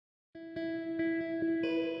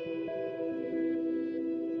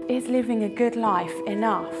Is living a good life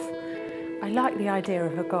enough? I like the idea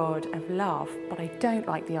of a God of love, but I don't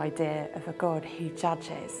like the idea of a God who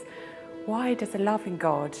judges. Why does a loving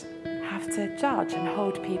God have to judge and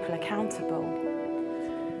hold people accountable?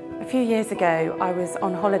 A few years ago, I was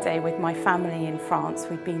on holiday with my family in France.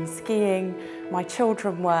 We'd been skiing. My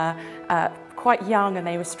children were quite young and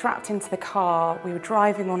they were strapped into the car. We were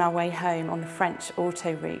driving on our way home on the French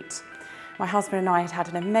autoroute. My husband and I had had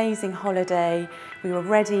an amazing holiday. We were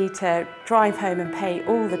ready to drive home and pay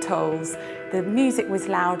all the tolls. The music was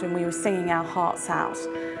loud and we were singing our hearts out.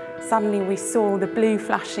 Suddenly we saw the blue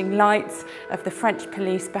flashing lights of the French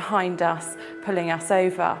police behind us, pulling us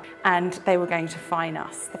over, and they were going to fine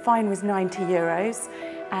us. The fine was €90,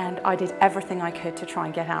 and I did everything I could to try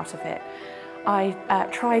and get out of it. I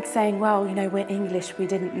tried saying, well, you know, we're English, we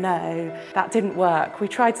didn't know. That didn't work. We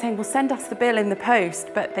tried saying, well, send us the bill in the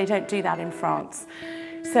post, but they don't do that in France.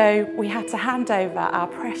 So we had to hand over our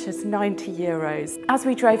precious €90. As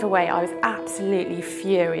we drove away, I was absolutely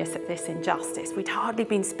furious at this injustice. We'd hardly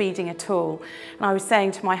been speeding at all. And I was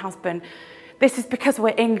saying to my husband, this is because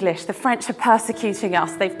we're English. The French are persecuting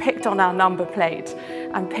us. They've picked on our number plate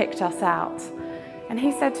and picked us out. And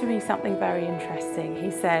he said to me something very interesting.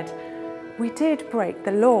 He said, we did break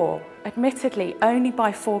the law, admittedly only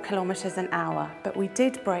by 4 kilometres an hour, but we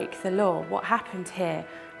did break the law. What happened here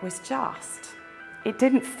was just. It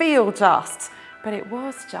didn't feel just, but it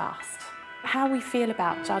was just. How we feel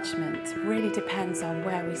about judgment really depends on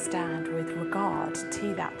where we stand with regard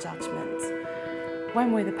to that judgment.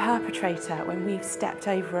 When we're the perpetrator, when we've stepped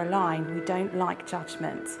over a line, we don't like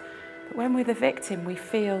judgment. But when we're the victim, we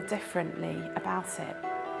feel differently about it.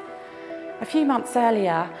 A few months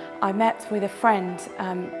earlier, I met with a friend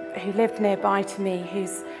who lived nearby to me,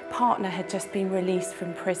 whose partner had just been released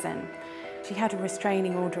from prison. She had a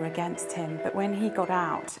restraining order against him, but when he got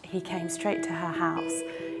out, he came straight to her house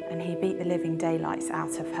and he beat the living daylights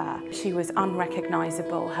out of her. She was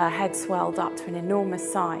unrecognisable. Her head swelled up to an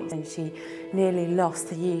enormous size and she nearly lost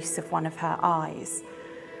the use of one of her eyes.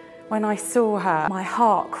 When I saw her, my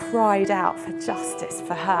heart cried out for justice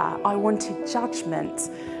for her. I wanted judgment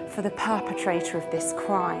for the perpetrator of this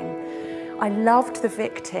crime. I loved the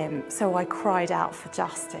victim, so I cried out for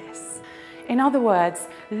justice. In other words,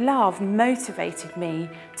 love motivated me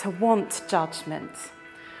to want judgment.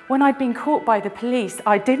 When I'd been caught by the police,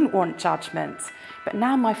 I didn't want judgment, but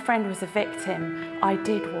now my friend was a victim, I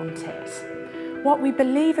did want it. What we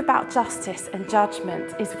believe about justice and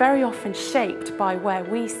judgment is very often shaped by where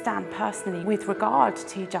we stand personally with regard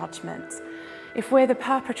to judgment. If we're the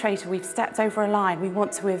perpetrator, we've stepped over a line, we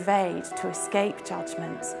want to evade, to escape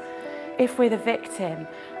judgment. If we're the victim,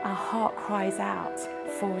 our heart cries out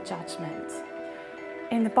for judgment.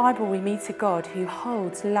 In the Bible, we meet a God who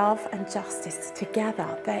holds love and justice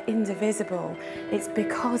together. They're indivisible. It's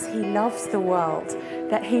because he loves the world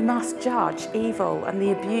that he must judge evil and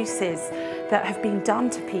the abuses that have been done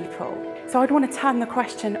to people. So I'd want to turn the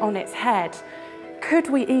question on its head.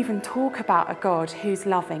 Could we even talk about a God who's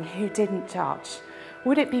loving, who didn't judge?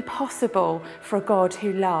 Would it be possible for a God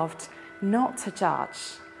who loved not to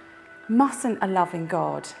judge? Mustn't a loving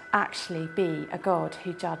God actually be a God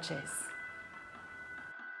who judges?